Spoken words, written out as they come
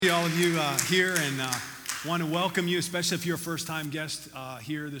All of you here, and want to welcome you, especially if you're a first-time guest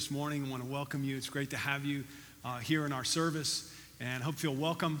here this morning. I want to welcome you. It's great to have you here in our service, and hope you feel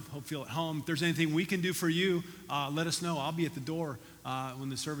welcome, hope you feel at home. If there's anything we can do for you, let us know. I'll be at the door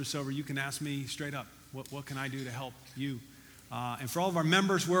when the service is over. You can ask me straight up, what can I do to help you? And for all of our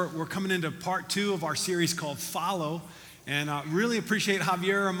members, we're coming into part 2 of our series called Follow. And really appreciate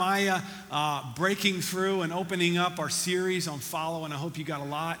Javier and Maya breaking through and opening up our series on Follow. And I hope you got a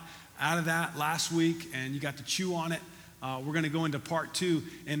lot out of that last week and you got to chew on it. We're going to go into part 2.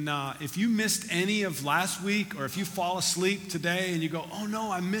 And if you missed any of last week, or if you fall asleep today and you go, oh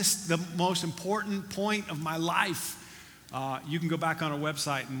no, I missed the most important point of my life, you can go back on our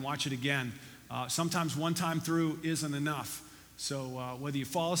website and watch it again. Sometimes one time through isn't enough. So whether you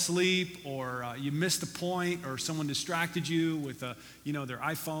fall asleep or you missed a point, or someone distracted you with their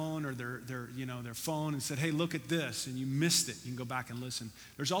iPhone or their phone and said, hey, look at this, and you missed it, you can go back and listen.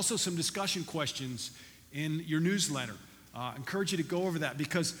 There's also some discussion questions in your newsletter. I encourage you to go over that,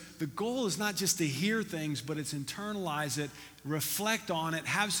 because the goal is not just to hear things, but it's internalize it, reflect on it,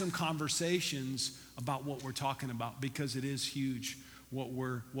 have some conversations about what we're talking about, because it is huge what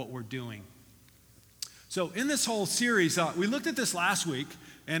we're doing. So in this whole series, we looked at this last week,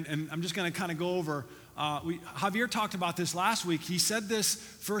 and I'm just going to kind of go over. Javier talked about this last week. He said this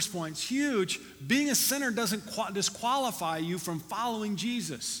first point, it's huge. Being a sinner doesn't disqualify you from following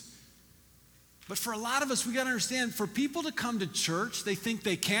Jesus. But for a lot of us, we got to understand, for people to come to church, they think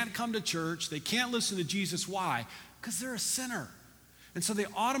they can't come to church, they can't listen to Jesus. Why? Because they're a sinner. And so they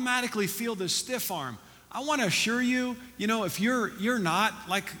automatically feel this stiff arm. I want to assure you, if you're not,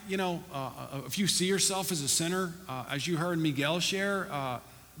 like, if you see yourself as a sinner, as you heard Miguel share,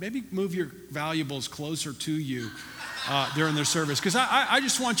 maybe move your valuables closer to you during their service. Because I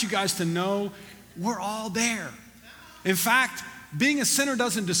just want you guys to know we're all there. In fact, being a sinner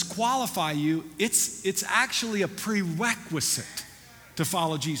doesn't disqualify you. It's actually a prerequisite to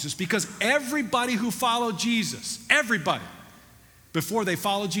follow Jesus. Because everybody who followed Jesus, everybody, before they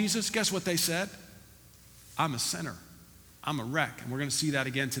followed Jesus, guess what they said? I'm a sinner. I'm a wreck. And we're going to see that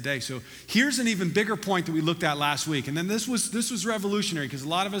again today. So here's an even bigger point that we looked at last week. And then this was revolutionary, because a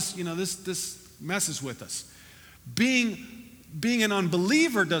lot of us, this messes with us. Being an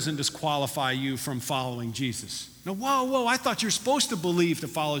unbeliever doesn't disqualify you from following Jesus. No, whoa, I thought you're supposed to believe to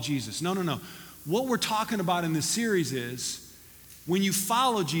follow Jesus. No. What we're talking about in this series is, when you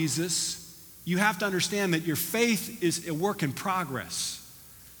follow Jesus, you have to understand that your faith is a work in progress.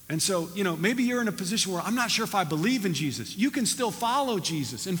 And so, maybe you're in a position where I'm not sure if I believe in Jesus. You can still follow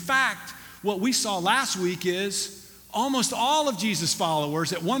Jesus. In fact, what we saw last week is almost all of Jesus'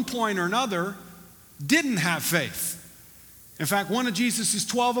 followers at one point or another didn't have faith. In fact, one of Jesus'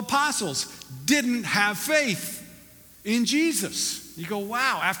 12 apostles didn't have faith in Jesus. You go,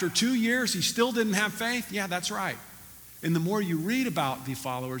 wow, after 2 years, he still didn't have faith? Yeah, that's right. And the more you read about the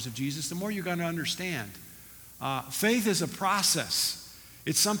followers of Jesus, the more you're going to understand. Faith is a process.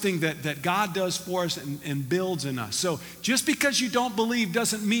 It's something that God does for us and builds in us. So just because you don't believe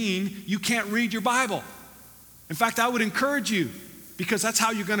doesn't mean you can't read your Bible. In fact, I would encourage you, because that's how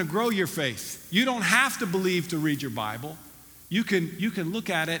you're going to grow your faith. You don't have to believe to read your Bible. You can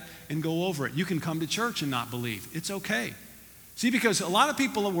look at it and go over it. You can come to church and not believe. It's okay. See, because a lot of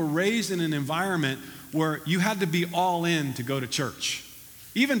people were raised in an environment where you had to be all in to go to church,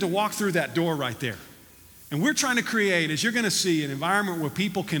 even to walk through that door right there. And we're trying to create, as you're going to see, an environment where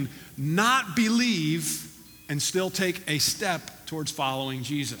people can not believe and still take a step towards following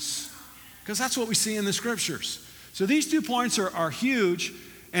Jesus. Because that's what we see in the scriptures. So these 2 points are huge.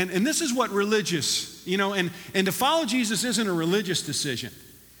 And this is what religious, and to follow Jesus isn't a religious decision.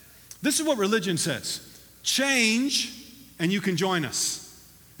 This is what religion says. Change and you can join us.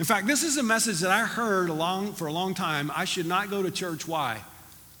 In fact, this is a message that I heard for a long time. I should not go to church. Why?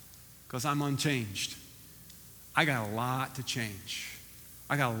 Because I'm unchanged. I got a lot to change.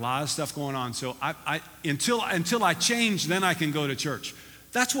 I got a lot of stuff going on. So until I change, then I can go to church.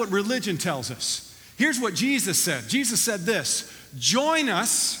 That's what religion tells us. Here's what Jesus said. Jesus said this: join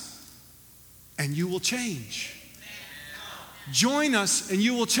us and you will change. Join us and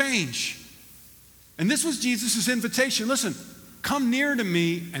you will change. And this was Jesus' invitation. Listen, come near to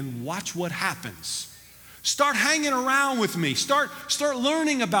me and watch what happens. Start hanging around with me. Start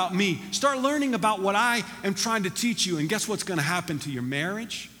learning about me. Start learning about what I am trying to teach you. And guess what's going to happen to your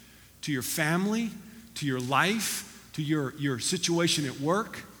marriage, to your family, to your life, to your situation at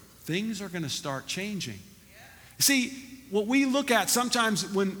work? Things are going to start changing. See, what we look at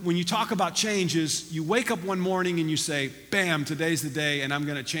sometimes when you talk about change is you wake up one morning and you say, bam, today's the day and I'm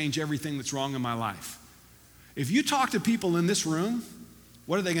going to change everything that's wrong in my life. If you talk to people in this room,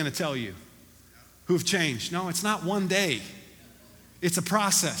 what are they going to tell you? Who've changed? No, it's not one day. It's a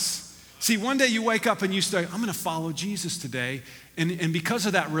process. See, one day you wake up and you say, I'm going to follow Jesus today. And because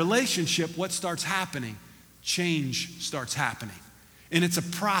of that relationship, what starts happening? Change starts happening. And it's a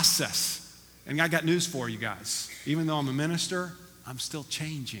process. And I got news for you guys. Even though I'm a minister, I'm still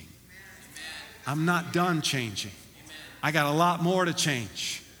changing. I'm not done changing. I got a lot more to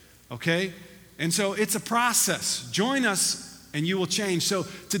change. Okay? And so it's a process. Join us and you will change. So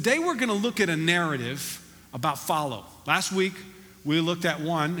today we're going to look at a narrative about follow. Last week we looked at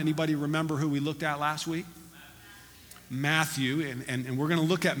one. Anybody remember who we looked at last week? Matthew. And we're going to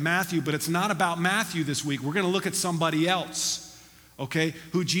look at Matthew, but it's not about Matthew this week. We're going to look at somebody else, okay,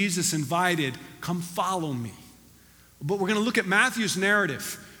 who Jesus invited, come follow me. But we're going to look at Matthew's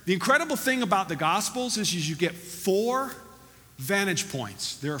narrative. The incredible thing about the Gospels is you get 4 vantage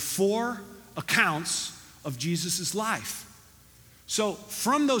points. There are 4 accounts of Jesus' life. So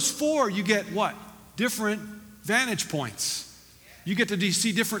from those 4, you get what? Different vantage points. You get to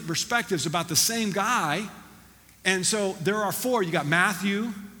see different perspectives about the same guy. And so there are 4. You got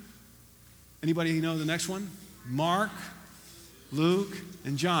Matthew. Anybody know the next one? Mark, Luke,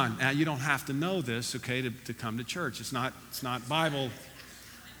 and John. Now, you don't have to know this, okay, to come to church. It's not Bible.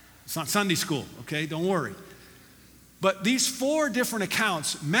 It's not Sunday school, okay? Don't worry. But these 4 different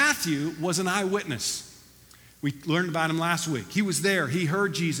accounts, Matthew was an eyewitness. We learned about him last week. He was there. He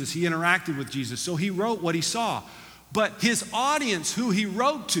heard Jesus. He interacted with Jesus. So he wrote what he saw. But his audience, who he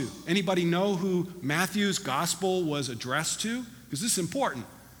wrote to, anybody know who Matthew's gospel was addressed to? Because this is important.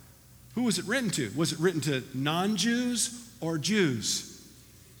 Who was it written to? Was it written to non-Jews or Jews?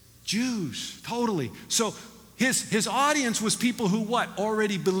 Jews, totally. So his audience was people who what?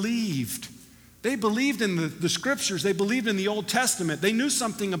 Already believed. They believed in the scriptures. They believed in the Old Testament. They knew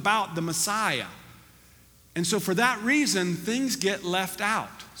something about the Messiah. And so for that reason, things get left out.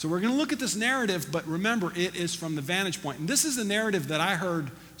 So we're going to look at this narrative, but remember, it is from the vantage point. And this is the narrative that I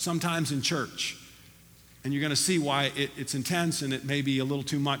heard sometimes in church. And you're going to see why it's intense and it may be a little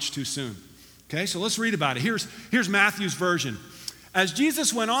too much too soon. Okay, so let's read about it. Here's Matthew's version. As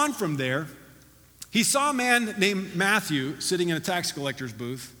Jesus went on from there, he saw a man named Matthew sitting in a tax collector's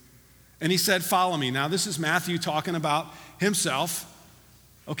booth, and he said, follow me. Now, this is Matthew talking about himself.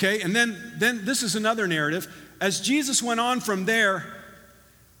 Okay, and then this is another narrative. As Jesus went on from there,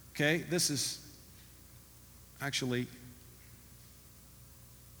 okay, this is actually,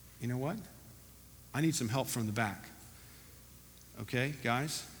 you know what? I need some help from the back. Okay,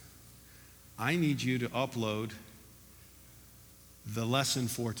 guys? I need you to upload the lesson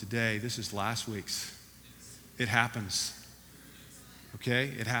for today. This is last week's. It happens.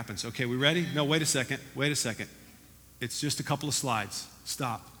 Okay, it happens. Okay, we ready? No, wait a second. It's just a couple of slides.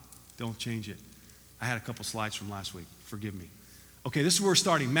 Stop. Don't change it. I had a couple slides from last week. Forgive me. Okay, this is where we're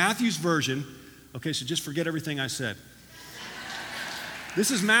starting. Matthew's version. Okay, so just forget everything I said. This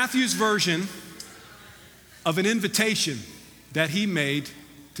is Matthew's version of an invitation that he made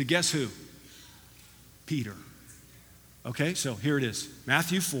to guess who? Peter. Okay, so here it is.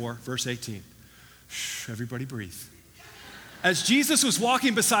 Matthew 4, verse 18. Shh, everybody breathe. As Jesus was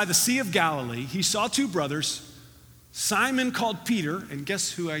walking beside the Sea of Galilee, he saw 2 brothers, Simon called Peter, and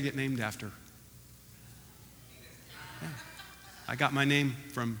guess who I get named after? Yeah, I got my name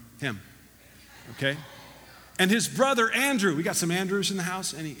from him, okay? And his brother Andrew. We got some Andrews in the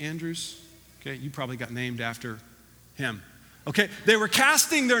house. Any Andrews? Okay, you probably got named after him. Okay, they were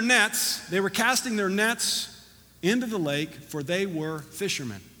casting their nets into the lake, for they were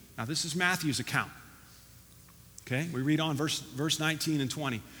fishermen. Now this is Matthew's account. Okay, we read on verse 19 and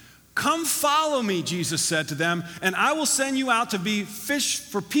 20. Come follow me, Jesus said to them, and I will send you out to be fish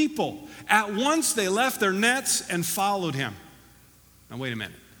for people. At once they left their nets and followed him. Now wait a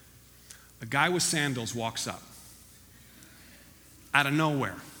minute. A guy with sandals walks up out of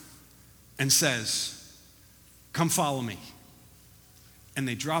nowhere and says, come follow me. And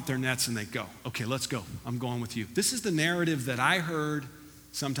they drop their nets and they go. Okay, let's go. I'm going with you. This is the narrative that I heard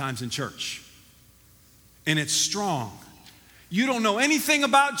sometimes in church. And it's strong. You don't know anything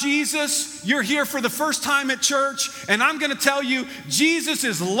about Jesus. You're here for the first time at church, and I'm going to tell you, Jesus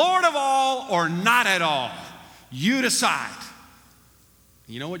is Lord of all or not at all. You decide.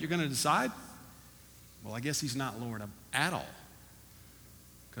 You know what you're going to decide? Well, I guess he's not Lord at all,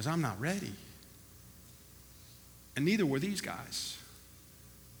 because I'm not ready. And neither were these guys.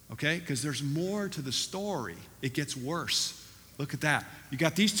 Okay? Because there's more to the story. It gets worse. Look at that. You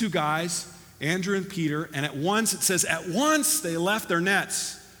got these 2 guys, Andrew and Peter, and at once, it says, at once they left their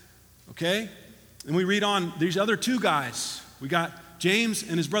nets. Okay? And we read on these other 2 guys. We got James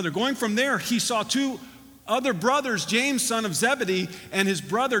and his brother. Going from there, he saw 2 other brothers, James, son of Zebedee, and his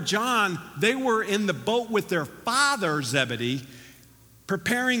brother John, they were in the boat with their father Zebedee,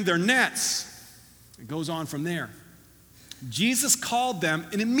 preparing their nets. It goes on from there. Jesus called them,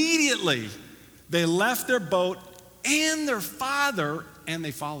 and immediately they left their boat and their father, and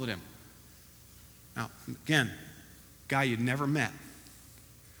they followed him. Now, again, guy you'd never met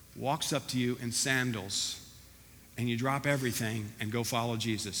walks up to you in sandals, and you drop everything and go follow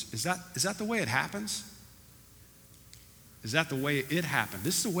Jesus. Is that the way it happens? Is that the way it happened?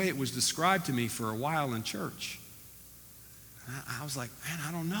 This is the way it was described to me for a while in church. I was like, man,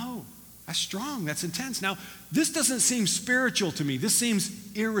 I don't know. That's strong. That's intense. Now, this doesn't seem spiritual to me. This seems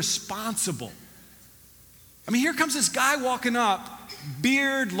irresponsible. I mean, here comes this guy walking up,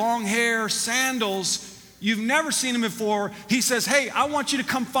 beard, long hair, sandals. You've never seen him before. He says, hey, I want you to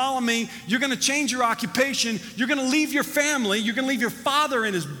come follow me. You're going to change your occupation. You're going to leave your family. You're going to leave your father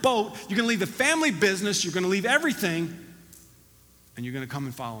in his boat. You're going to leave the family business. You're going to leave everything. And you're going to come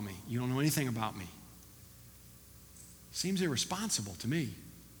and follow me. You don't know anything about me. Seems irresponsible to me.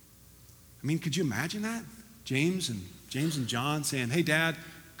 I mean, could you imagine that? James and John saying, hey, Dad,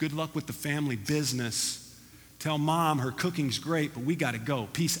 good luck with the family business. Tell Mom her cooking's great, but we got to go.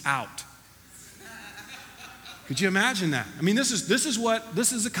 Peace out. Could you imagine that? I mean, this is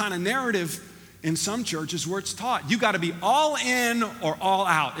the kind of narrative in some churches where it's taught. You got to be all in or all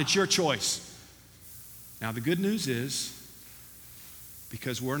out. It's your choice. Now, the good news is,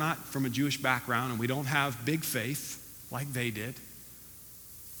 because we're not from a Jewish background and we don't have big faith like they did,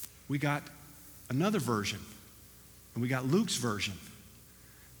 we got another version, and we got Luke's version.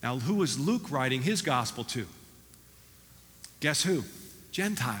 Now, who was Luke writing his gospel to? Guess who?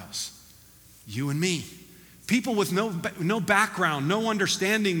 Gentiles. You and me. People with no background, no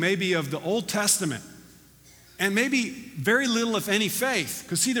understanding maybe of the Old Testament, and maybe very little, if any, faith.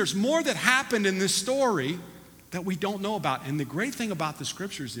 Because see, there's more that happened in this story that we don't know about. And the great thing about the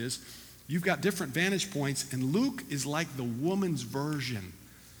scriptures is you've got different vantage points, and Luke is like the woman's version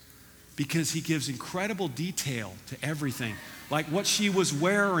because he gives incredible detail to everything, like what she was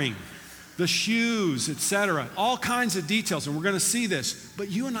wearing, the shoes, etc., all kinds of details. And we're going to see this. But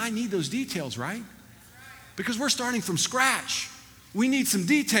you and I need those details, right? Because we're starting from scratch. We need some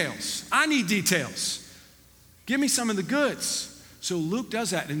details. I need details. Give me some of the goods. So Luke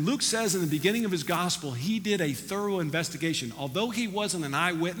does that. And Luke says in the beginning of his gospel, he did a thorough investigation. Although he wasn't an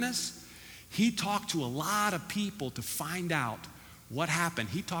eyewitness, he talked to a lot of people to find out what happened.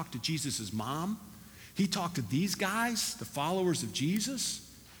 He talked to Jesus' mom. He talked to these guys, the followers of Jesus.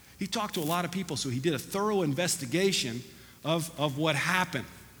 He talked to a lot of people, so he did a thorough investigation of what happened.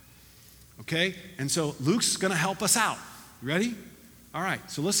 Okay? And so Luke's going to help us out. Ready? All right,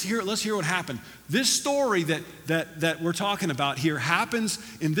 so let's hear what happened. This story that we're talking about here happens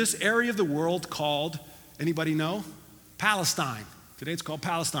in this area of the world called, anybody know? Palestine. Today it's called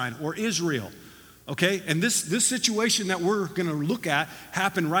Palestine or Israel. Okay, and this situation that we're going to look at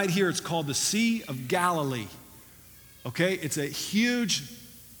happened right here. It's called the Sea of Galilee. Okay, it's a huge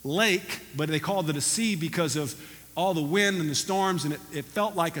lake, but they called it a sea because of all the wind and the storms, and it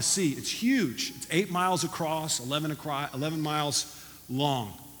felt like a sea. It's huge. It's 8 miles across, 11 miles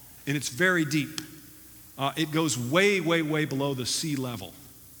long, and it's very deep. It goes way, way, way below the sea level,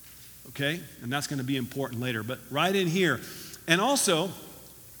 okay? And that's going to be important later, but right in here. And also,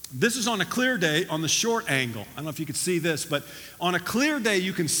 this is on a clear day on the short angle. I don't know if you can see this, but on a clear day,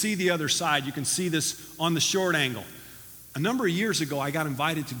 you can see the other side. You can see this on the short angle. A number of years ago, I got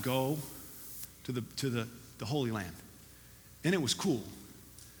invited to go to the Holy Land, and it was cool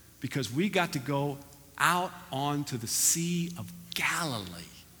because we got to go out onto the Sea of Galilee.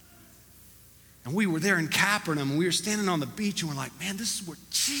 And we were there in Capernaum, and we were standing on the beach, and we're like, man, this is where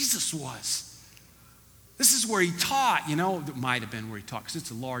Jesus was. This is where he taught, you know. It might have been where he taught because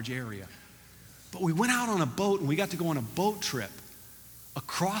it's a large area. But we went out on a boat, and we got to go on a boat trip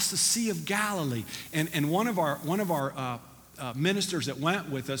across the Sea of Galilee. And one of our ministers that went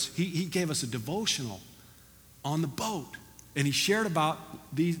with us, he gave us a devotional on the boat. And he shared about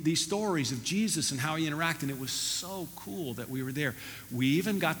these stories of Jesus and how he interacted. And it was so cool that we were there. We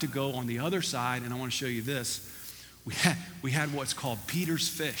even got to go on the other side, and I want to show you this. We had what's called Peter's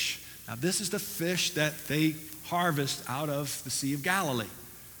fish. Now, this is the fish that they harvest out of the Sea of Galilee.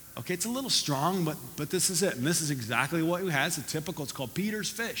 Okay, it's a little strong, but this is it. And this is exactly what we had. It's called Peter's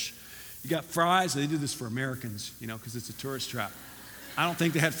fish. You got fries. They do this for Americans, you know, because it's a tourist trap. I don't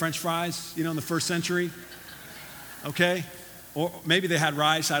think they had French fries, you know, in the first century. Okay? Or maybe they had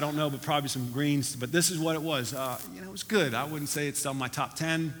rice, I don't know, but probably some greens. But this is what it was. It was good. I wouldn't say it's on my top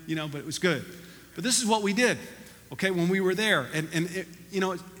 10, but it was good. But this is what we did, okay, when we were there. And it,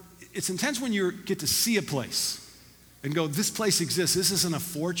 it's intense when you get to see a place and go, this place exists. This isn't a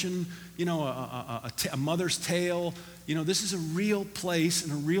fortune, a mother's tale. This is a real place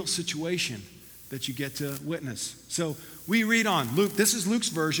and a real situation that you get to witness. So we read on. Luke, this is Luke's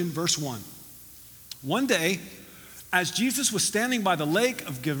version, verse 1. One day, as Jesus was standing by the lake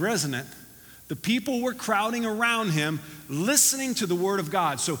of Gennesaret, the people were crowding around him, listening to the word of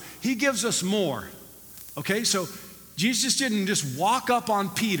God. So he gives us more. Okay, so Jesus didn't just walk up on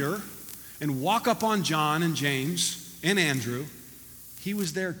Peter and walk up on John and James and Andrew. He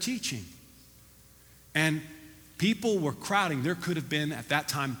was there teaching. And people were crowding. There could have been, at that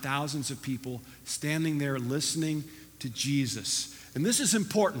time, thousands of people standing there listening to Jesus. And this is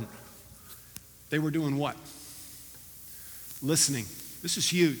important. They were doing what? Listening. This is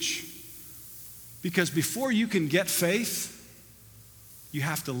huge. Because before you can get faith, you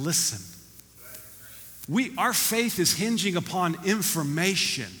have to listen. Our faith is hinging upon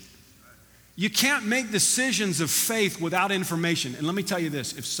information. You can't make decisions of faith without information. And let me tell you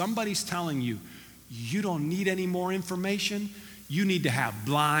this, if somebody's telling you, you don't need any more information, you need to have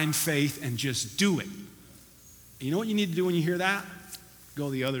blind faith and just do it. You know what you need to do when you hear that? Go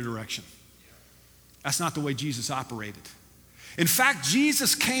the other direction. That's not the way Jesus operated. In fact,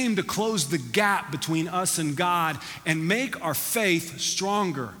 Jesus came to close the gap between us and God and make our faith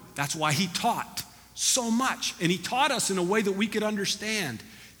stronger. That's why he taught so much. And he taught us in a way that we could understand.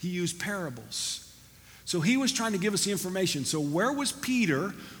 He used parables. So he was trying to give us the information. So where was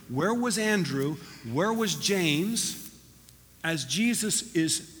Peter? Where was Andrew? Where was James? As Jesus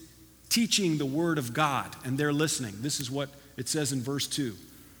is teaching the word of God and they're listening. This is what it says in verse 2.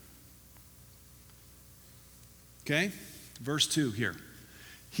 Okay? Verse 2 here.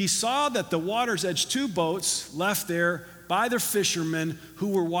 He saw that the water's edge 2 boats left there by the fishermen who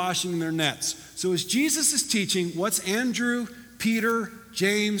were washing their nets. So as Jesus is teaching, what's Andrew, Peter,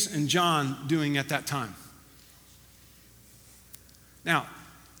 James, and John doing at that time? Now,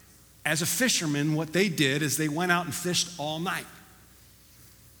 as a fisherman, what they did is they went out and fished all night.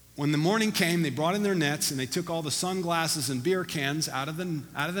 When the morning came, they brought in their nets and they took all the sunglasses and beer cans out of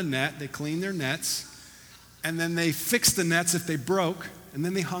the net. They cleaned their nets. And then they fixed the nets if they broke, and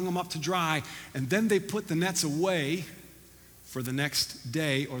then they hung them up to dry, and then they put the nets away for the next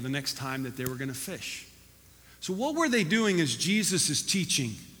day or the next time that they were going to fish. So what were they doing as Jesus is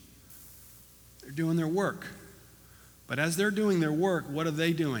teaching? They're doing their work. But as they're doing their work, what are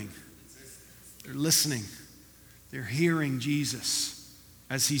they doing? They're listening. They're hearing Jesus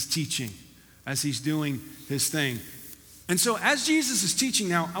as he's teaching, as he's doing his thing. And so as Jesus is teaching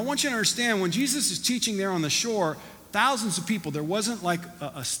now, I want you to understand when Jesus is teaching there on the shore, thousands of people, there wasn't like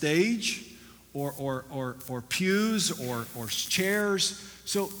a stage or pews or chairs.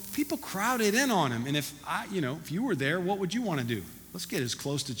 So people crowded in on him. And if you were there, what would you want to do? Let's get as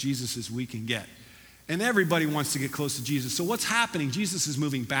close to Jesus as we can get. And everybody wants to get close to Jesus. So what's happening? Jesus is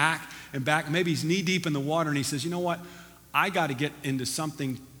moving back and back. Maybe he's knee deep in the water and he says, you know what? I got to get into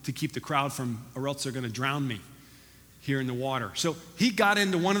something to keep the crowd from, or else they're going to drown me here in the water. So he got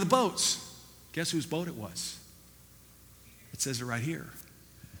into one of the boats. Guess whose boat it was? It says it right here.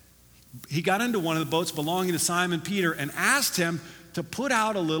 He got into one of the boats belonging to Simon Peter and asked him to put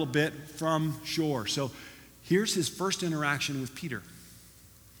out a little bit from shore. So here's his first interaction with Peter.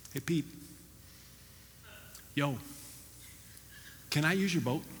 Hey, Pete. Yo, can I use your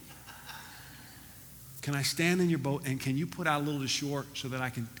boat? Can I stand in your boat and can you put out a little to shore so that I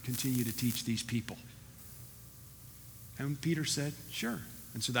can continue to teach these people? And Peter said, sure.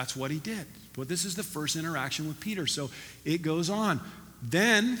 And so that's what he did. But this is the first interaction with Peter. So it goes on.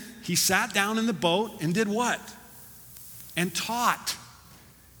 Then he sat down in the boat and did what? And taught.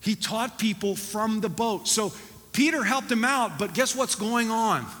 He taught people from the boat. So Peter helped him out, but guess what's going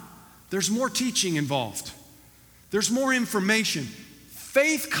on? There's more teaching involved. There's more information.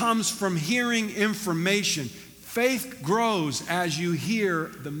 Faith comes from hearing information. Faith grows as you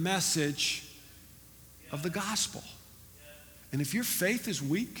hear the message of the gospel. And if your faith is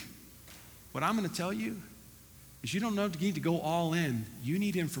weak, what I'm going to tell you is you don't need to go all in. You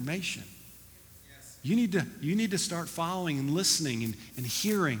need information. You need to start following and listening and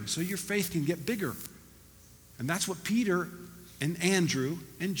hearing so your faith can get bigger. And that's what Peter and Andrew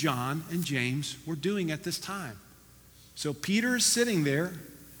and John and James were doing at this time. So Peter is sitting there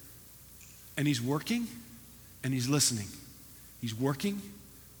and he's working and he's listening. He's working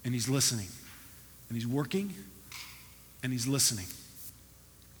and he's listening. And he's working and he's listening.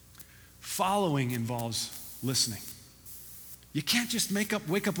 Following involves listening. You can't just wake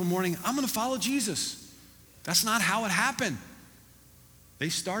up one morning, I'm going to follow Jesus. That's not how it happened. They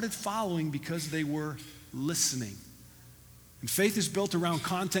started following because they were listening. And faith is built around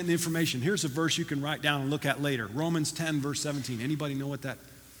content and information. Here's a verse you can write down and look at later. Romans 10, verse 17. Anybody know what that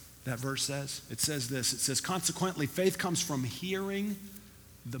verse says? It says this. It says, consequently, faith comes from hearing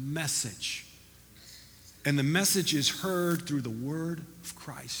the message. And the message is heard through the word of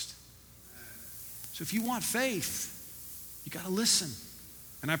Christ. So if you want faith, you got to listen.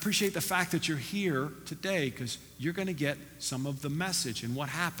 And I appreciate the fact that you're here today because you're going to get some of the message and what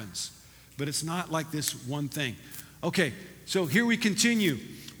happens. But it's not like this one thing. Okay, so here we continue.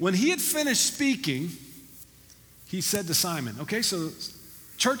 When he had finished speaking, he said to Simon, okay, so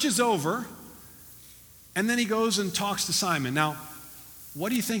church is over, and then he goes and talks to Simon. Now, what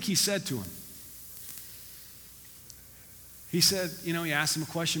do you think he said to him? He said, he asked him a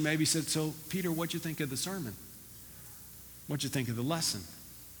question, maybe he said, so Peter, what'd you think of the sermon? What'd you think of the lesson?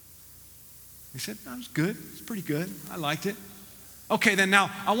 He said, that was good. It's pretty good. I liked it. Okay, then now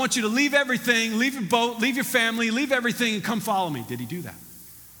I want you to leave everything, leave your boat, leave your family, leave everything and come follow me. Did he do that?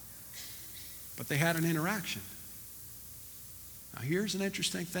 But they had an interaction. Now here's an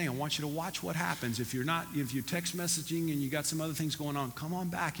interesting thing. I want you to watch what happens. If you're text messaging and you got some other things going on, come on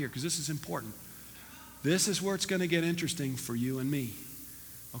back here because this is important. This is where it's going to get interesting for you and me.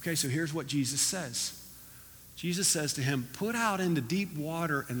 Okay, so here's what Jesus says. Jesus says to him, put out into deep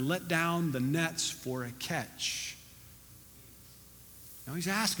water and let down the nets for a catch. Now he's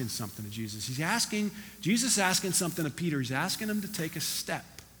asking something to Jesus. Jesus is asking something to Peter. He's asking him to take a step.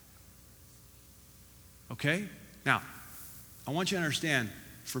 Okay? Now, I want you to understand,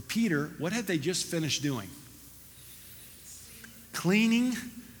 for Peter, what had they just finished doing? Cleaning,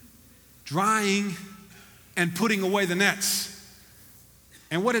 drying, and putting away the nets.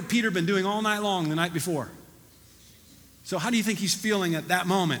 And what had Peter been doing all night long the night before? So how do you think he's feeling at that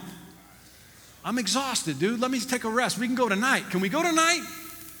moment? I'm exhausted, dude. Let me take a rest. We can go tonight. Can we go tonight?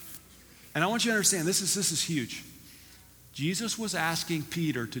 And I want you to understand, this is huge. Jesus was asking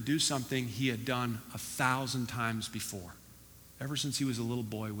Peter to do something he had done 1,000 times before, ever since he was a little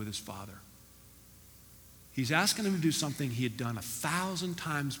boy with his father. He's asking him to do something he had done 1,000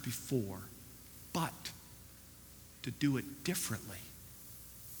 times before, but to do it differently.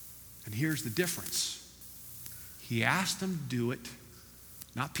 And here's the difference. He asked him to do it,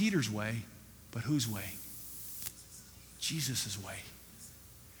 not Peter's way, but whose way? Jesus' way.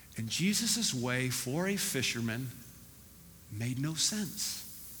 And Jesus' way for a fisherman made no sense.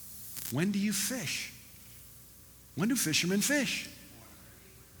 When do you fish? When do fishermen fish?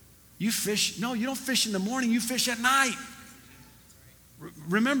 You don't fish in the morning, you fish at night.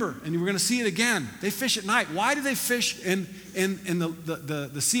 Remember, and we're going to see it again, they fish at night. Why do they fish in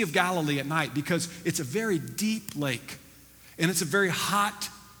the Sea of Galilee at night? Because it's a very deep lake, and it's a very hot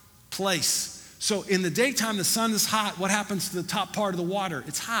place. So in the daytime, the sun is hot. What happens to the top part of the water?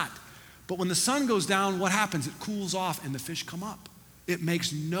 It's hot. But when the sun goes down, what happens? It cools off and the fish come up. It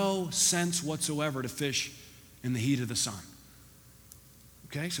makes no sense whatsoever to fish in the heat of the sun.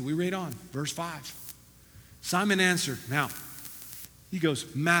 Okay, so we read on. Verse 5. Simon answered. Now, he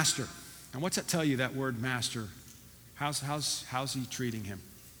goes, Master. Now, what's that tell you, that word master? How's he treating him?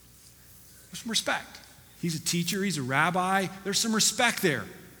 There's some respect. He's a teacher. He's a rabbi. There's some respect there.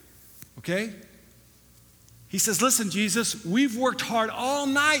 Okay? He says, listen, Jesus, we've worked hard all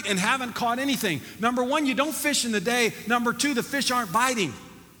night and haven't caught anything. Number one, you don't fish in the day. Number two, the fish aren't biting.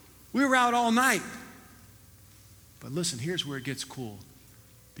 We were out all night. But listen, here's where it gets cool,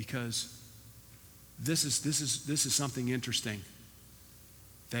 because this is something interesting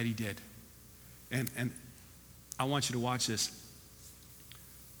that he did. And I want you to watch this.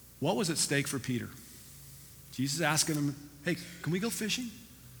 What was at stake for Peter? Jesus asking him, hey, can we go fishing?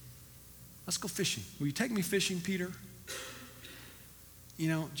 Let's go fishing. Will you take me fishing, Peter?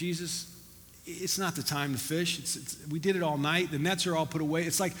 Jesus, it's not the time to fish. We did it all night. The nets are all put away.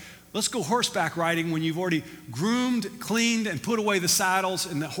 It's like, let's go horseback riding when you've already groomed, cleaned, and put away the saddles,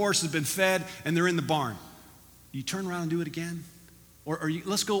 and the horse has been fed, and they're in the barn. You turn around and do it again?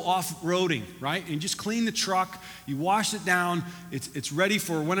 Let's go off-roading, right? And just clean the truck. You wash it down. It's ready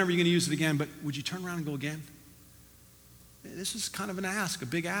for whenever you're going to use it again. But would you turn around and go again? This is kind of an ask, a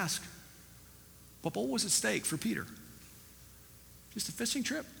big ask. But what was at stake for Peter? Just a fishing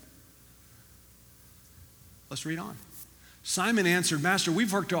trip. Let's read on. Simon answered, Master,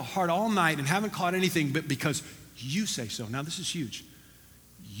 we've worked hard all night and haven't caught anything, but because you say so. Now this is huge.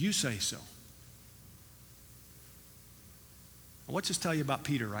 You say so. What's this tell you about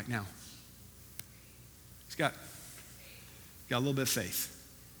Peter right now? He's got a little bit of faith.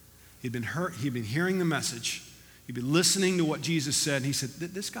 He'd been he'd been hearing the message. He'd been listening to what Jesus said. And he said,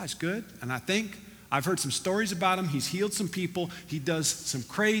 this guy's good. And I think I've heard some stories about him. He's healed some people. He does some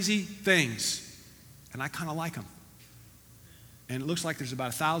crazy things. And I kind of like him. And it looks like there's about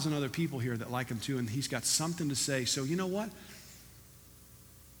 1,000 other people here that like him too, and he's got something to say. So you know what?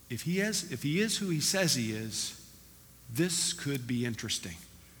 If he is who he says he is, this could be interesting.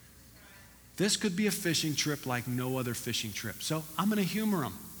 This could be a fishing trip like no other fishing trip. So I'm going to humor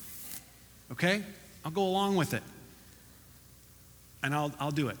him. Okay? I'll go along with it. And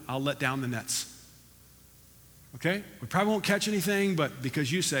I'll do it. I'll let down the nets. Okay? We probably won't catch anything, but because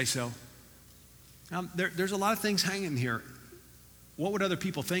you say so. There's a lot of things hanging here. What would other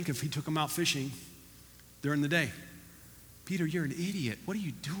people think if he took them out fishing during the day? Peter, you're an idiot. What are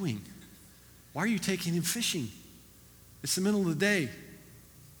you doing? Why are you taking him fishing? It's the middle of the day.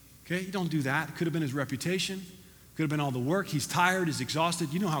 Okay, you don't do that. It could have been his reputation. Could have been all the work. He's tired, he's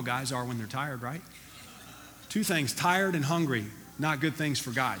exhausted. You know how guys are when they're tired, right? Two things, tired and hungry. Not good things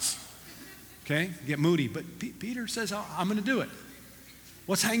for guys. Okay, get moody. But Peter says, oh, I'm going to do it.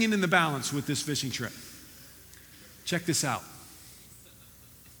 What's hanging in the balance with this fishing trip? Check this out.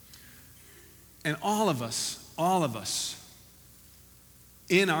 And all of us,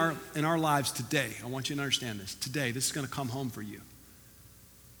 in our lives today, I want you to understand this. Today, this is going to come home for you.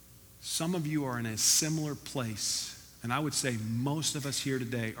 Some of you are in a similar place, and I would say most of us here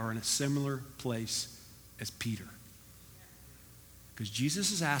today are in a similar place as Peter. Because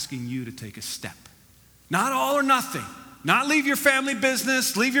Jesus is asking you to take a step. Not all or nothing. Not leave your family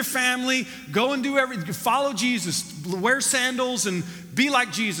business, leave your family, go and do everything, follow Jesus, wear sandals and be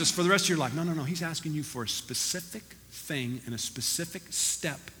like Jesus for the rest of your life. No. He's asking you for a specific thing and a specific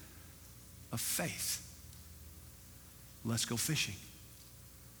step of faith. Let's go fishing.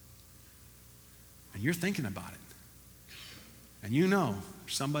 And you're thinking about it. And you know,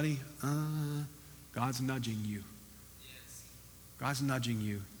 somebody, God's nudging you. God's nudging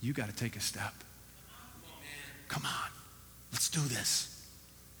you. You got to take a step. Come on, let's do this.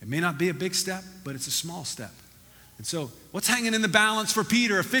 It may not be a big step, but it's a small step. And so, what's hanging in the balance for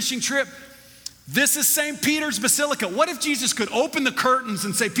Peter? A fishing trip? This is St. Peter's Basilica. What if Jesus could open the curtains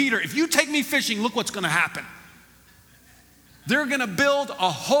and say, Peter, if you take me fishing, look what's going to happen. They're going to build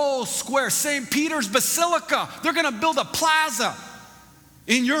a whole square, St. Peter's Basilica. They're going to build a plaza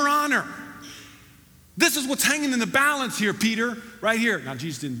in your honor. This is what's hanging in the balance here, Peter, right here. Now,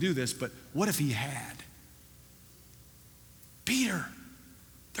 Jesus didn't do this, but what if he had? Peter,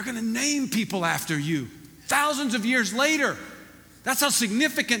 they're going to name people after you thousands of years later. That's how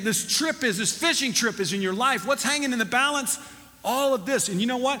significant this trip is, this fishing trip is in your life. What's hanging in the balance? All of this. And you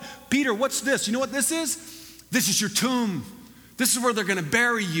know what? Peter, what's this? You know what this is? This is your tomb. This is where they're going to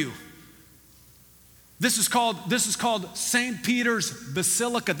bury you. This is called St. Peter's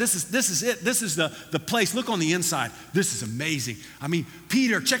Basilica. This is it. This is the place. Look on the inside. This is amazing. I mean,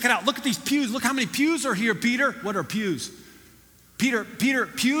 Peter, check it out. Look at these pews. Look how many pews are here, Peter. What are pews? Peter,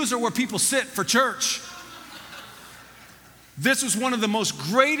 pews are where people sit for church. This was one of the most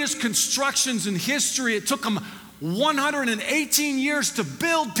greatest constructions in history. It took them 118 years to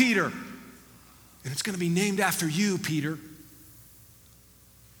build, Peter. And it's going to be named after you, Peter.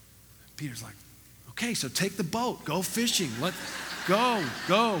 Peter's like, okay, so take the boat, go fishing. Let's go.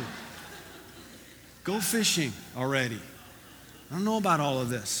 Go fishing already. I don't know about all of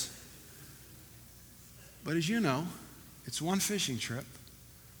this. But as you know, it's one fishing trip.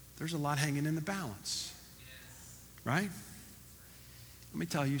 There's a lot hanging in the balance. Right? Let me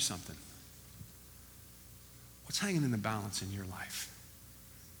tell you something. What's hanging in the balance in your life?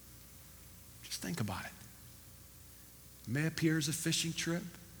 Just think about it. It may appear as a fishing trip.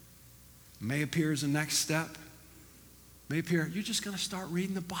 It may appear as a next step. It may appear, you're just going to start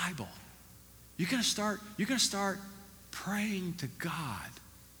reading the Bible. You're going to start praying to God.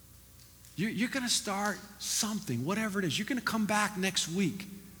 You're going to start something, whatever it is. You're going to come back next week.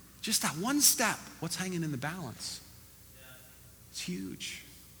 Just that one step. What's hanging in the balance? It's huge.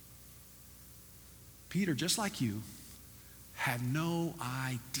 Peter, just like you, had no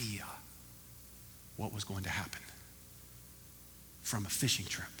idea what was going to happen from a fishing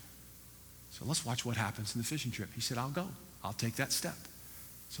trip. So let's watch what happens in the fishing trip. He said, I'll go. I'll take that step.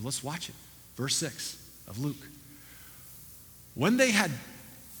 So let's watch it. Verse 6 of Luke. When they had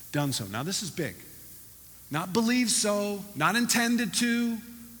done so. Now this is big. Not believed so, not intended to,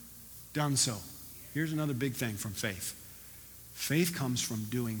 done so. Here's another big thing from faith. Faith comes from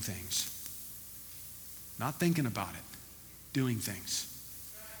doing things. Not thinking about it, doing things.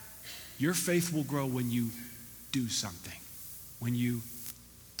 Your faith will grow when you do something, when you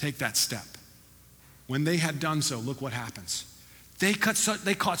take that step. When they had done so, look what happens. They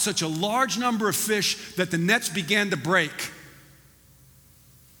caught such a large number of fish that the nets began to break.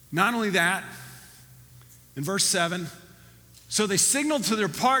 Not only that, in verse 7, so they signaled to their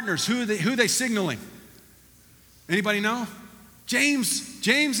partners. Who are they signaling? Anybody know?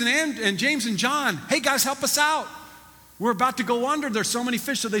 James and John, hey guys, help us out. We're about to go under. There's so many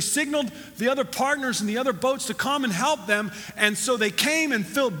fish. So they signaled the other partners in the other boats to come and help them. And so they came and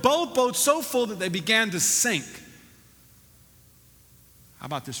filled both boats so full that they began to sink. How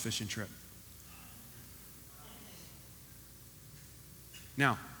about this fishing trip?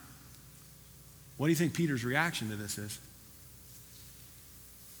 Now, what do you think Peter's reaction to this is?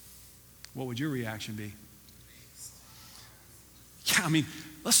 What would your reaction be? Yeah, I mean,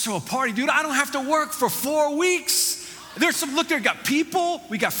 let's throw a party, dude. I don't have to work for 4 weeks. Look there, we got people,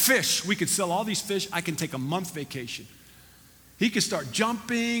 we got fish. We could sell all these fish. I can take a month vacation. He could start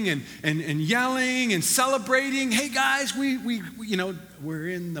jumping and yelling and celebrating. Hey guys, we're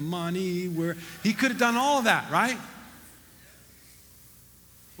in the money. He could have done all that, right?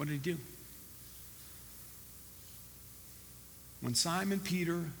 What did he do? When Simon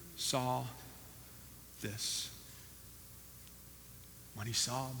Peter saw this, when he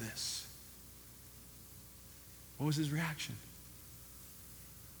saw this, what was his reaction?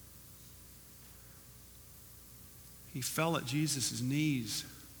 He fell at Jesus' knees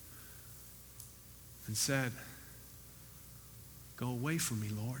and said, "Go away from me,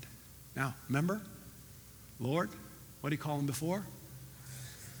 Lord." Now, remember, Lord, what did he call him before?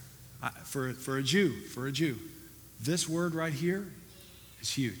 For a Jew, this word right here is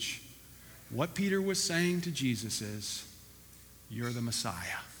huge. What Peter was saying to Jesus is, you're the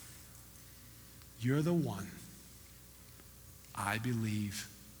Messiah. You're the one. I believe.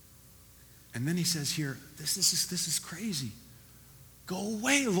 And then he says here, this is crazy. Go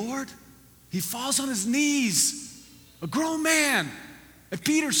away, Lord. He falls on his knees, a grown man, at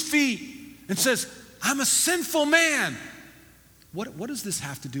Peter's feet, and says, I'm a sinful man. What does this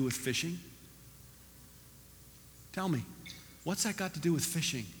have to do with fishing? Tell me, what's that got to do with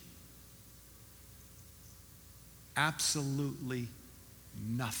fishing? Absolutely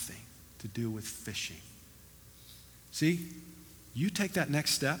nothing to do with fishing. See, you take that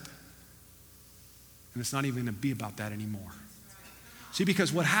next step, and it's not even going to be about that anymore. See,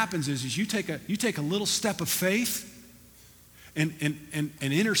 because what happens is you take a little step of faith and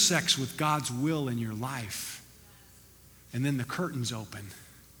intersects with God's will in your life. And then the curtains open.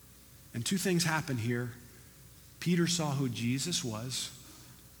 And two things happen here. Peter saw who Jesus was,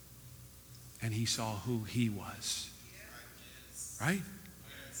 and he saw who he was. Right?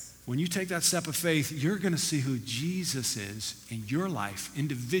 When you take that step of faith, you're going to see who Jesus is in your life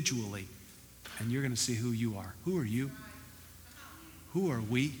individually, and you're going to see who you are. Who are you? Who are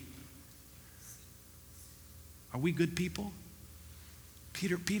we? Are we good people?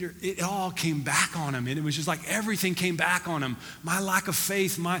 Peter, it all came back on him, and it was just like everything came back on him. My lack of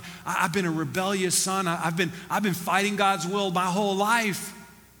faith, I've been a rebellious son. I've been fighting God's will my whole life.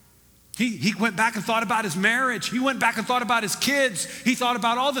 He went back and thought about his marriage. He went back and thought about his kids. He thought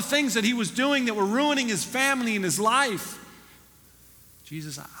about all the things that he was doing that were ruining his family and his life.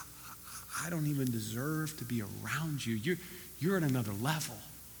 Jesus, I don't even deserve to be around you. You're at another level.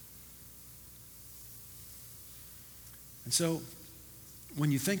 And so,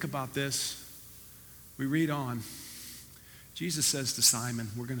 when you think about this, we read on. Jesus says to Simon,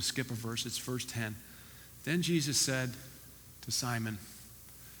 we're going to skip a verse, it's verse 10. Then Jesus said to Simon,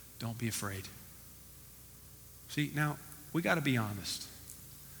 don't be afraid. See, now, we got to be honest.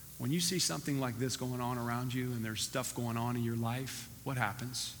 When you see something like this going on around you and there's stuff going on in your life, what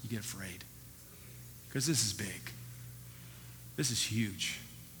happens? You get afraid. Because this is big. This is huge.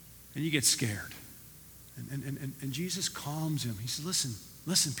 And you get scared. And Jesus calms him. He says,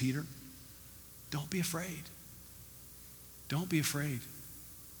 listen, Peter, don't be afraid. Don't be afraid.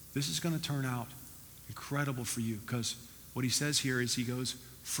 This is going to turn out incredible for you, because what he says here is he goes,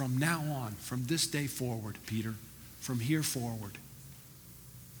 from now on, from this day forward, Peter, from here forward,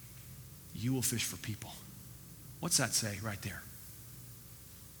 you will fish for people. What's that say right there?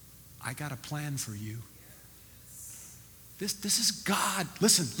 I got a plan for you. This is God.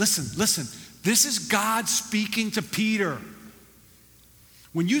 Listen. This is God speaking to Peter.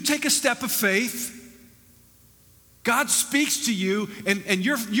 When you take a step of faith, God speaks to you, and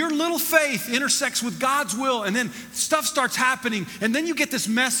your little faith intersects with God's will, and then stuff starts happening, and then you get this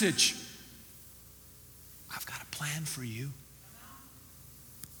message. I've got a plan for you.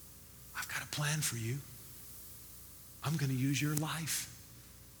 I've got a plan for you. I'm going to use your life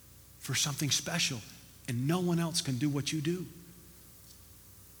for something special, and no one else can do what you do.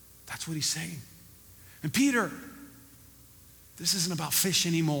 That's what he's saying. And Peter, this isn't about fish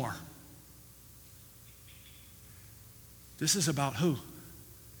anymore. This is about who?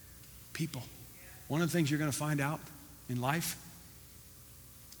 People. One of the things you're going to find out in life,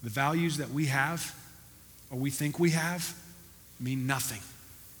 the values that we have, or we think we have, mean nothing.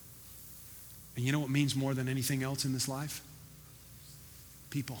 And you know what means more than anything else in this life?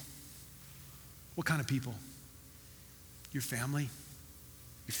 People. What kind of people? Your family,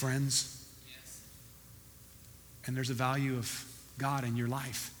 your friends. And there's a value of God in your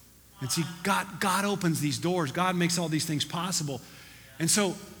life. And see, God opens these doors. God makes all these things possible. And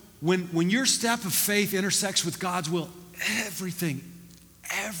so when your step of faith intersects with God's will, everything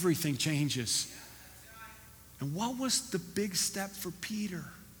changes. And what was the big step for Peter?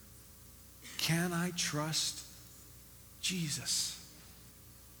 Can I trust Jesus?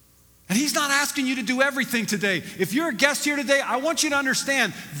 And he's not asking you to do everything today. If you're a guest here today, I want you to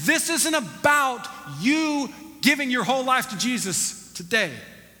understand this isn't about you giving your whole life to Jesus today.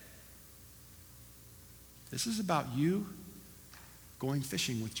 This is about you going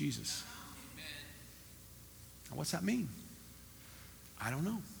fishing with Jesus. Now, what's that mean? I don't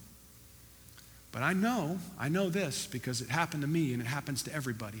know. But I know this because it happened to me and it happens to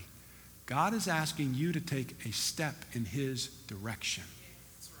everybody. God is asking you to take a step in his direction.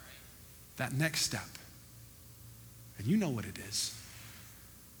 That next step. And you know what it is.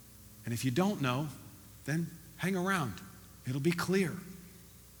 And if you don't know, then hang around. It'll be clear.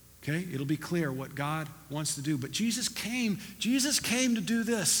 Okay? It'll be clear what God wants to do. But Jesus came to do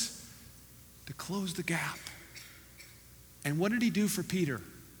this, to close the gap. And what did he do for Peter?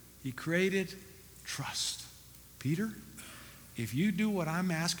 He created trust. Peter, if you do what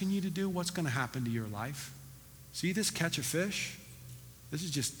I'm asking you to do, what's going to happen to your life? See this catch of fish?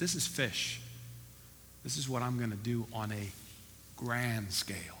 This is fish. This is what I'm going to do on a grand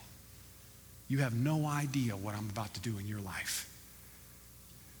scale. You have no idea what I'm about to do in your life.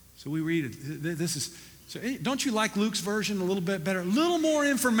 So we read it. Don't you like Luke's version a little bit better? A little more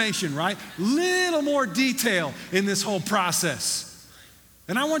information, right? Little more detail in this whole process.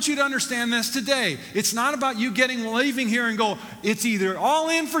 And I want you to understand this today. It's not about you leaving here and go, it's either all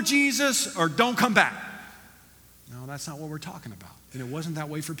in for Jesus or don't come back. No, that's not what we're talking about. And it wasn't that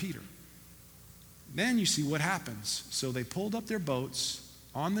way for Peter. Then you see what happens. So they pulled up their boats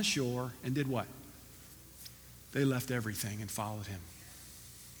on the shore and did what? They left everything and followed him.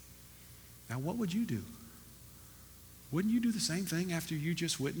 Now, what would you do? Wouldn't you do the same thing after you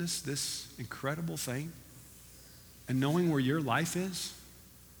just witnessed this incredible thing? And knowing where your life is,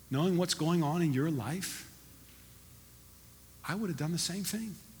 knowing what's going on in your life, I would have done the same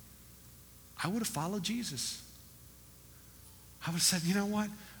thing. I would have followed Jesus. I would have said, you know what?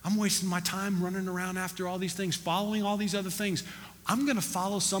 I'm wasting my time running around after all these things, following all these other things. I'm going to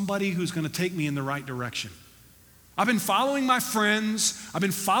follow somebody who's going to take me in the right direction. I've been following my friends. I've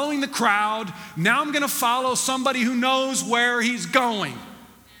been following the crowd. Now I'm going to follow somebody who knows where he's going.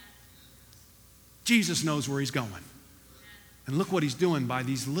 Jesus knows where he's going. And look what he's doing by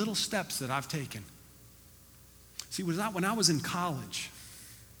these little steps that I've taken. See, when I was in college,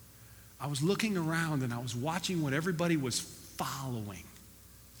 I was looking around and I was watching what everybody was following.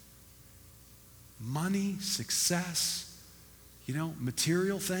 Money, success,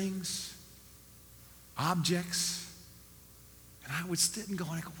 material things, objects. And I would sit and go,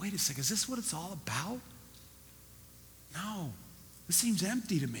 wait a second, is this what it's all about? No, this seems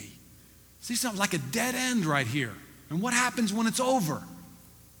empty to me. See, something like a dead end right here. And what happens when it's over?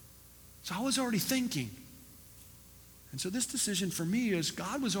 So I was already thinking. And so this decision for me is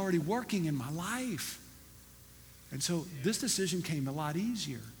God was already working in my life. And so this decision came a lot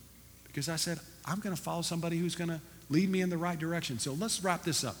easier because I said, I'm going to follow somebody who's going to lead me in the right direction. So let's wrap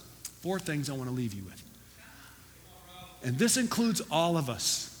this up. 4 things I want to leave you with. And this includes all of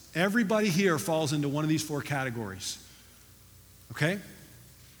us. Everybody here falls into one of these 4 categories. Okay?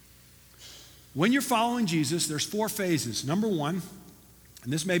 When you're following Jesus, there's 4 phases. Number 1,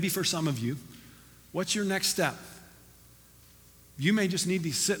 and this may be for some of you, what's your next step? You may just need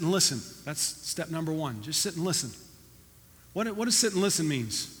to sit and listen. That's step number 1. Just sit and listen. What does sit and listen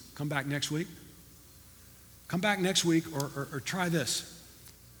means? Come back next week. Come back next week or try this.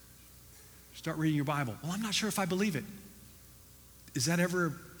 Start reading your Bible. Well, I'm not sure if I believe it. Is that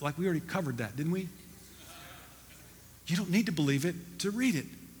ever, like we already covered that, didn't we? You don't need to believe it to read it.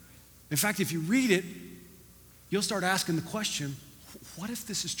 In fact, if you read it, you'll start asking the question, what if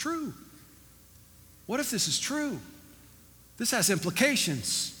this is true? What if this is true? This has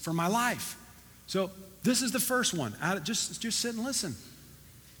implications for my life. So this is the first one. Just sit and listen.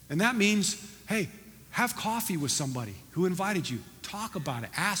 And that means, hey, have coffee with somebody who invited you. Talk about it.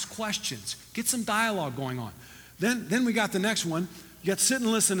 Ask questions. Get some dialogue going on. Then we got the next one. You got to sit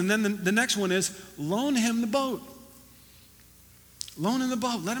and listen. And then the next one is loan him the boat. Loan him the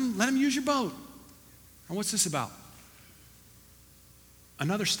boat. Let him use your boat. And what's this about?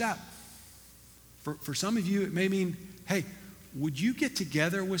 Another step. For some of you, it may mean, hey, would you get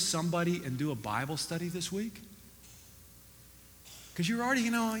together with somebody and do a Bible study this week? Because you're already,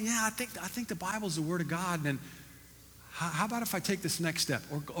 I think the Bible's the Word of God. And how about if I take this next step?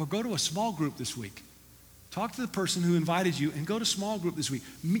 Or go to a small group this week. Talk to the person who invited you and go to small group this week.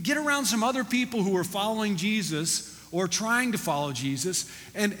 Get around some other people who are following Jesus or trying to follow Jesus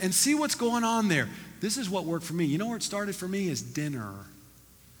and see what's going on there. This is what worked for me. You know where it started for me is dinner.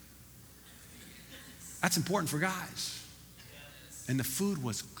 That's important for guys. And the food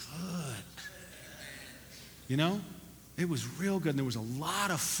was good. It was real good, and there was a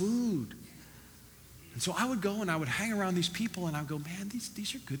lot of food. And so I would go and I would hang around these people, and I would go, man,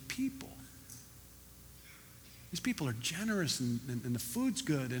 these are good people. These people are generous, and the food's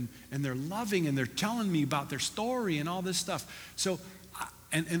good, and they're loving, and they're telling me about their story and all this stuff. So,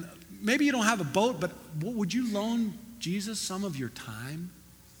 and maybe you don't have a boat, but would you loan Jesus some of your time?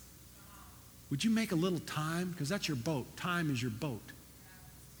 Would you make a little time? Because that's your boat. Time is your boat.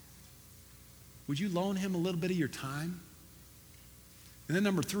 Would you loan him a little bit of your time? And then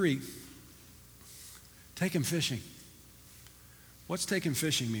number 3, take him fishing. What's take him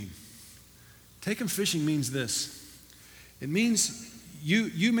fishing mean? Take him fishing means this. It means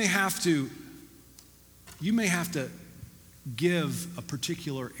you may have to give a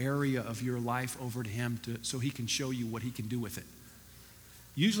particular area of your life over to him so he can show you what he can do with it.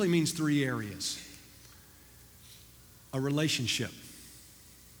 Usually means 3 areas. A relationship.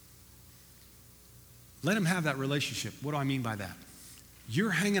 Let him have that relationship. What do I mean by that?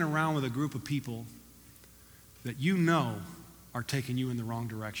 You're hanging around with a group of people that you know are taking you in the wrong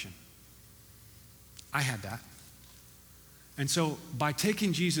direction. I had that. And so by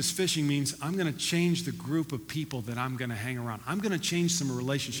taking Jesus fishing means I'm going to change the group of people that I'm going to hang around. I'm going to change some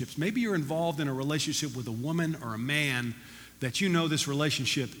relationships. Maybe you're involved in a relationship with a woman or a man that you know this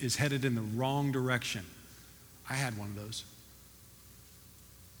relationship is headed in the wrong direction. I had one of those.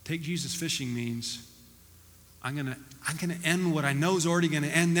 Take Jesus fishing means I'm going to end what I know is already going to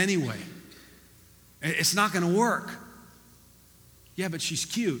end anyway. It's not going to work. Yeah, but she's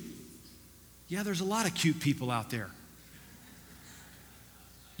cute. Yeah, there's a lot of cute people out there.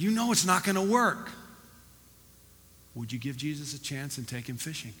 You know it's not going to work. Would you give Jesus a chance and take him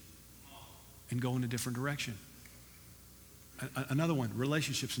fishing and go in a different direction? Another one,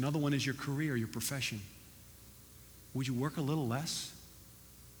 relationships. Another one is your career, your profession. Would you work a little less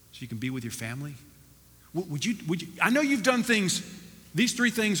so you can be with your family? Would you? I know you've done things. These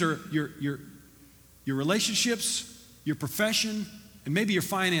 3 things are your relationships, your profession, and maybe your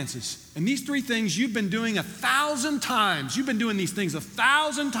finances. And these 3 things you've been doing 1,000 times. You've been doing these things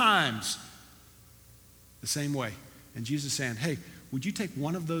 1,000 times the same way. And Jesus is saying, hey, would you take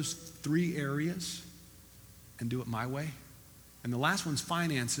one of those 3 areas and do it my way? And the last one's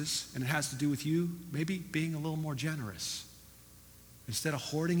finances, and it has to do with you maybe being a little more generous. Instead of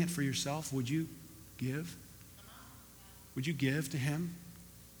hoarding it for yourself, would you give? Would you give to him?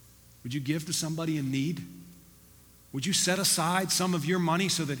 Would you give to somebody in need? Would you set aside some of your money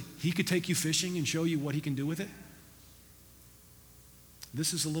so that he could take you fishing and show you what he can do with it?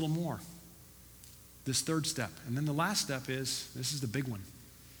 This is a little more. This 3rd step. And then the last step is, this is the big one,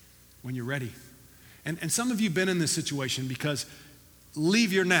 when you're ready. And some of you have been in this situation because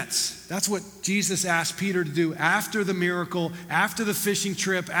leave your nets. That's what Jesus asked Peter to do after the miracle, after the fishing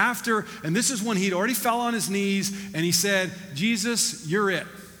trip, and this is when he'd already fell on his knees and he said, Jesus, you're it.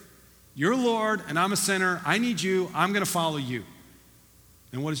 You're Lord and I'm a sinner. I need you. I'm going to follow you.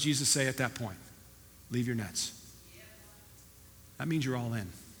 And what does Jesus say at that point? Leave your nets. That means you're all in.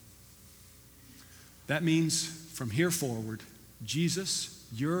 That means from here forward, Jesus,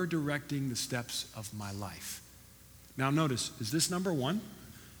 you're directing the steps of my life. Now notice, is this number 1?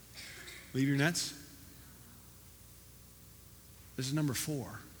 Leave your nets? This is number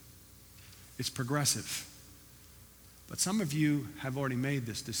 4. It's progressive. But some of you have already made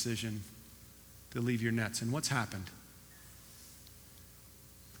this decision to leave your nets. And what's happened?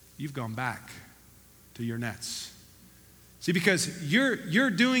 You've gone back to your nets. See, because you're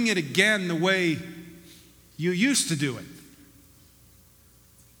doing it again the way you used to do it.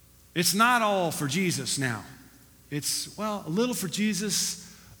 It's not all for Jesus now. It's, a little for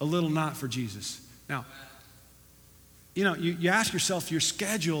Jesus, a little not for Jesus. Now, you ask yourself your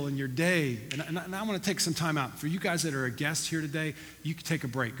schedule and your day, and I want to take some time out. For you guys that are guests here today, you can take a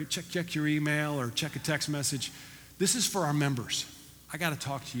break. Go check your email or check a text message. This is for our members. I got to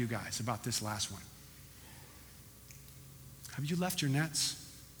talk to you guys about this last one. Have you left your nets?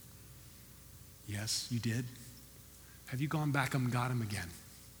 Yes, you did. Have you gone back and got them again?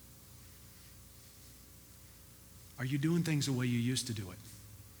 Are you doing things the way you used to do it?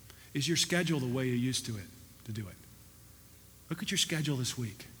 Is your schedule the way you used to do it? Look at your schedule this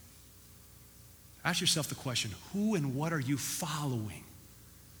week. Ask yourself the question, who and what are you following?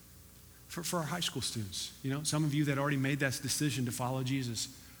 For our high school students, some of you that already made that decision to follow Jesus,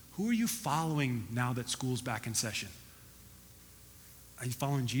 who are you following now that school's back in session? Are you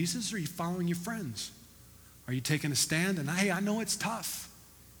following Jesus or are you following your friends? Are you taking a stand and, hey, I know it's tough,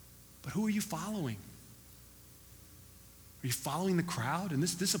 but who are you following? Are you following the crowd? And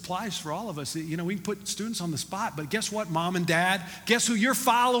this applies for all of us. We can put students on the spot, but guess what, mom and dad? Guess who you're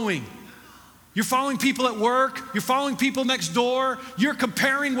following? You're following people at work. You're following people next door. You're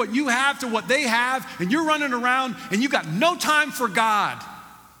comparing what you have to what they have, and you're running around, and you got no time for God.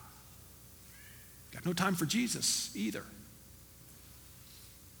 Got no time for Jesus either.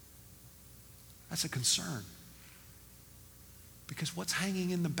 That's a concern. Because what's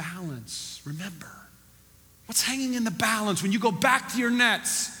hanging in the balance, remember, what's hanging in the balance when you go back to your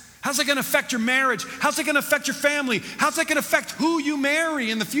nets? How's that going to affect your marriage? How's that going to affect your family? How's that going to affect who you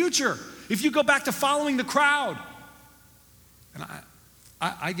marry in the future if you go back to following the crowd? And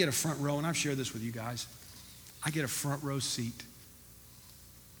I get a front row, and I've shared this with you guys. I get a front row seat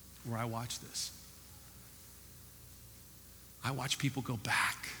where I watch this. I watch people go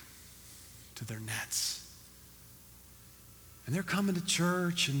back to their nets. And they're coming to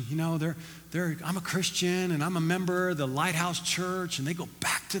church, and I'm a Christian, and I'm a member of the Lighthouse Church, and they go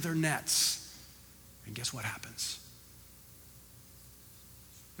back to their nets. And guess what happens?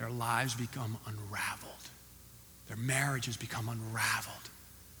 Their lives become unraveled. Their marriages become unraveled.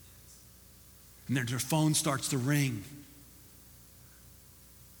 And their phone starts to ring.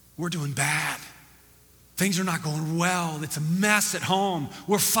 We're doing bad. Things are not going well. It's a mess at home.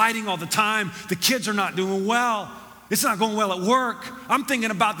 We're fighting all the time. The kids are not doing well. It's not going well at work. I'm thinking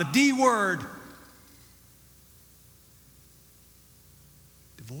about the D word.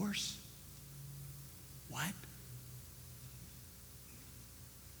 Divorce? What?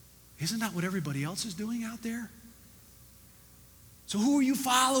 Isn't that what everybody else is doing out there? So who are you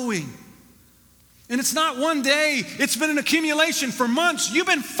following? And it's not one day. It's been an accumulation for months. You've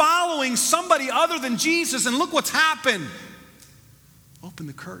been following somebody other than Jesus, and look what's happened. Open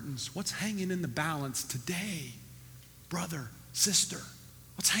the curtains. What's hanging in the balance today? Brother, sister,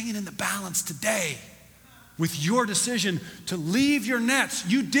 what's hanging in the balance today with your decision to leave your nets?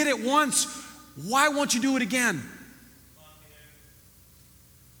 You did it once. Why won't you do it again?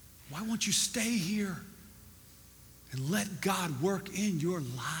 Why won't you stay here and let God work in your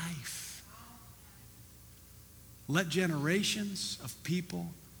life? Let generations of people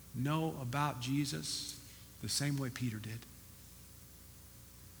know about Jesus the same way Peter did.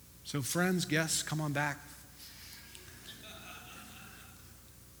 So friends, guests, come on back.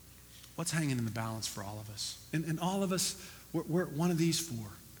 What's hanging in the balance for all of us? And all of us, we're one of these four,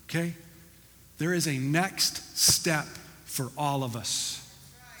 okay? There is a next step for all of us.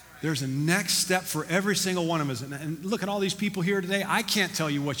 There's a next step for every single one of us. And look at all these people here today. I can't tell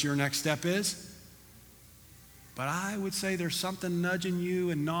you what your next step is. But I would say there's something nudging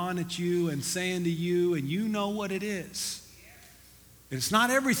you and gnawing at you and saying to you, and you know what it is. It's not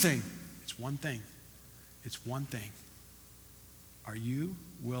everything. It's one thing. It's one thing. Are you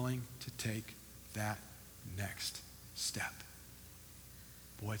willing to take that next step?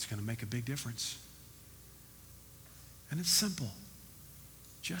 Boy, it's going to make a big difference. And it's simple.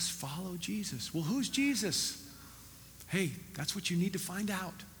 Just follow Jesus. Well, who's Jesus? Hey, that's what you need to find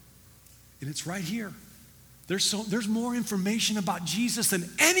out. And it's right here. There's more information about Jesus than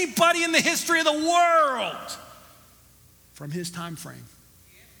anybody in the history of the world from his time frame.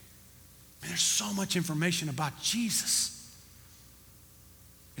 Man, there's so much information about Jesus.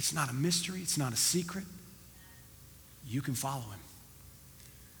 It's not a mystery. It's not a secret. You can follow him.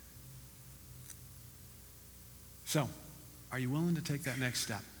 So, are you willing to take that next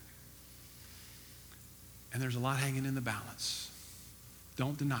step? And there's a lot hanging in the balance.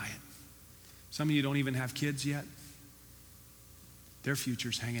 Don't deny it. Some of you don't even have kids yet. Their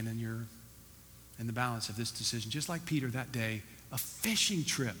future's hanging in the balance of this decision. Just like Peter that day, a fishing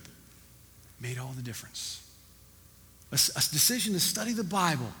trip made all the difference. A decision to study the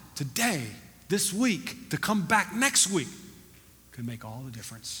Bible today, this week, to come back next week could make all the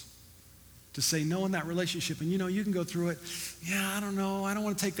difference. To say no in that relationship, and you can go through it. Yeah, I don't know. I don't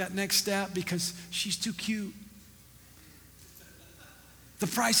want to take that next step because she's too cute. The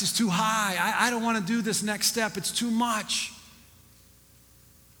price is too high. I don't want to do this next step. It's too much.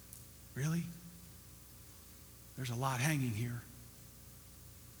 Really? There's a lot hanging here.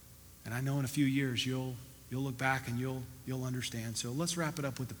 And I know in a few years you'll look back and you'll understand. So let's wrap it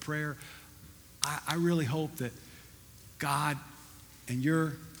up with the prayer. I really hope that God and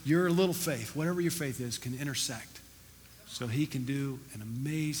your little faith, whatever your faith is, can intersect so he can do an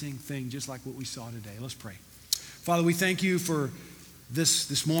amazing thing just like what we saw today. Let's pray. Father, we thank you for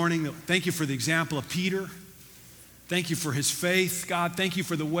this morning. Thank you for the example of Peter. Thank you for his faith, God. Thank you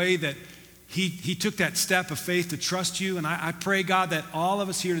for the way that he took that step of faith to trust you. And I pray, God, that all of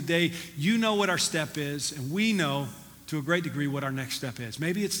us here today, you know what our step is, and we know to a great degree what our next step is.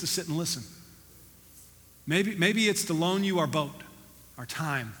 Maybe it's to sit and listen. Maybe it's to loan you our boat, our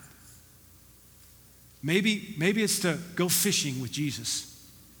time. Maybe it's to go fishing with Jesus.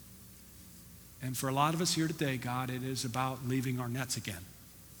 And for a lot of us here today, God, it is about leaving our nets again.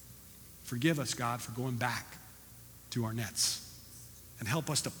 Forgive us, God, for going back to our nets. And help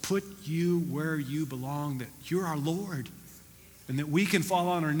us to put you where you belong, that you're our Lord. And that we can fall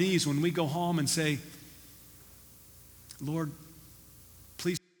on our knees when we go home and say, Lord,